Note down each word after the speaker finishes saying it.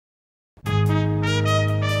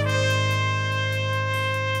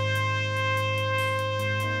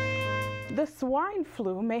The swine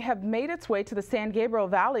flu may have made its way to the San Gabriel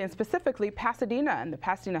Valley and specifically Pasadena, and the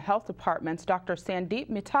Pasadena Health Department's Dr. Sandeep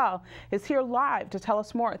Mital is here live to tell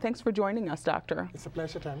us more. Thanks for joining us, Doctor. It's a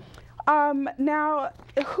pleasure, Tami. Now,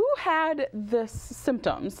 who had the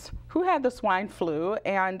symptoms? Who had the swine flu,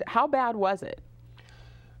 and how bad was it?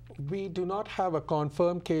 We do not have a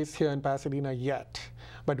confirmed case here in Pasadena yet,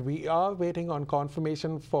 but we are waiting on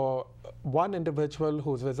confirmation for one individual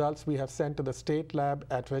whose results we have sent to the state lab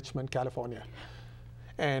at Richmond, California.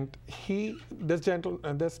 And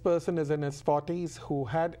this person is in his 40s who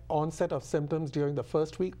had onset of symptoms during the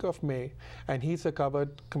first week of May, and he's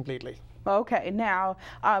recovered completely. Okay, now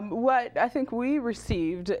what I think we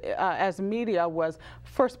received as media was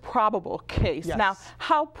first probable case. Yes. Now,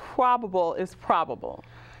 how probable is probable?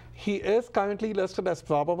 He is currently listed as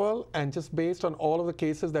probable, and just based on all of the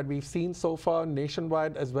cases that we've seen so far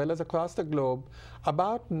nationwide as well as across the globe,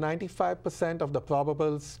 about 95% of the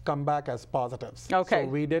probables come back as positives. Okay. So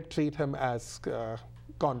we did treat him as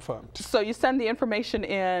confirmed. So you send the information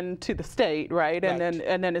in to the state, right?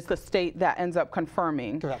 And then it's the state that ends up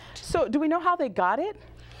confirming. Correct. So do we know how they got it?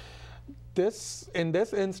 In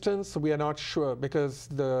this instance, we are not sure because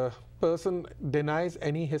the person denies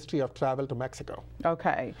any history of travel to Mexico.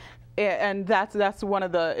 Okay. And that's one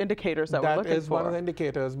of the indicators that we're looking for. That is one of the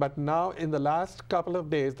indicators, but now in the last couple of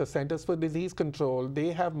days, the Centers for Disease Control,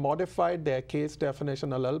 they have modified their case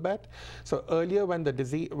definition a little bit. So earlier when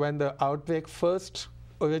the outbreak first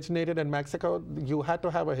originated in Mexico, you had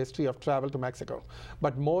to have a history of travel to Mexico.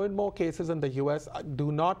 But more and more cases in the U.S.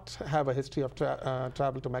 do not have a history of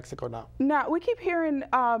travel to Mexico now. Now, we keep hearing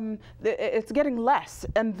it's getting less,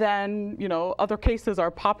 and then, you know, other cases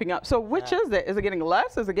are popping up. So which is it? Is it getting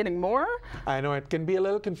less? Is it getting more? I know it can be a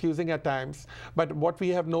little confusing at times, but what we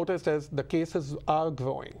have noticed is the cases are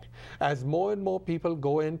growing. As more and more people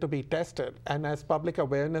go in to be tested, and as public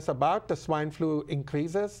awareness about the swine flu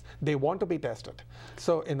increases, they want to be tested.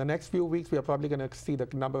 So in the next few weeks, we are probably going to see the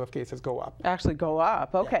number of cases go up. Actually go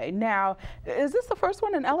up. Okay. Yeah. Now, is this the first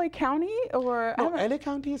one in LA County? Or no, LA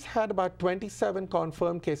County has had about 27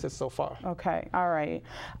 confirmed cases so far. Okay. All right.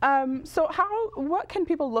 So what can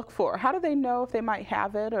people look for? How do they know if they might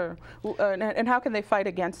have it, and how can they fight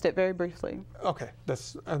against it, very briefly? Okay. The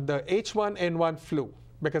H1N1 flu.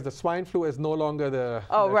 Because the swine flu is no longer the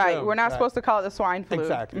right. term. We're not supposed to call it the swine flu.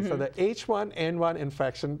 Exactly. So the H1N1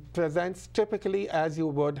 infection presents typically as you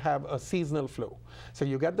would have a seasonal flu. So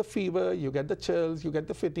you get the fever, you get the chills, you get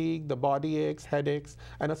the fatigue, the body aches, headaches,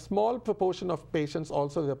 and a small proportion of patients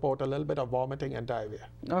also report a little bit of vomiting and diarrhea.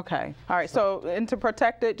 Okay. All right. So and to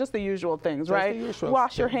protect it, just the usual things, right? The usual.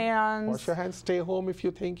 Wash your hands. Wash your hands. Stay home if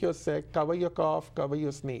you think you're sick. Cover your cough. Cover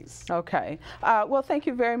your sneeze. Okay. Well, thank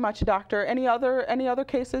you very much, Doctor. Any other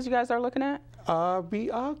cases you guys are looking at?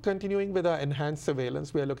 We are continuing with our enhanced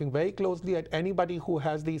surveillance. We are looking very closely at anybody who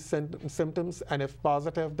has these symptoms, and if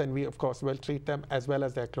positive, then we, of course, will treat them as well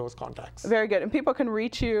as their close contacts. Very good. And people can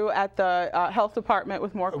reach you at the health department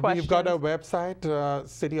with more questions. We've got a website,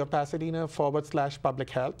 City of Pasadena /public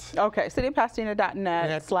health. Okay,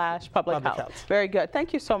 cityofpasadena.net/public health. Very good.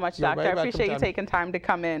 Thank you so much, Doctor. I appreciate you taking time to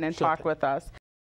come in and talk with us.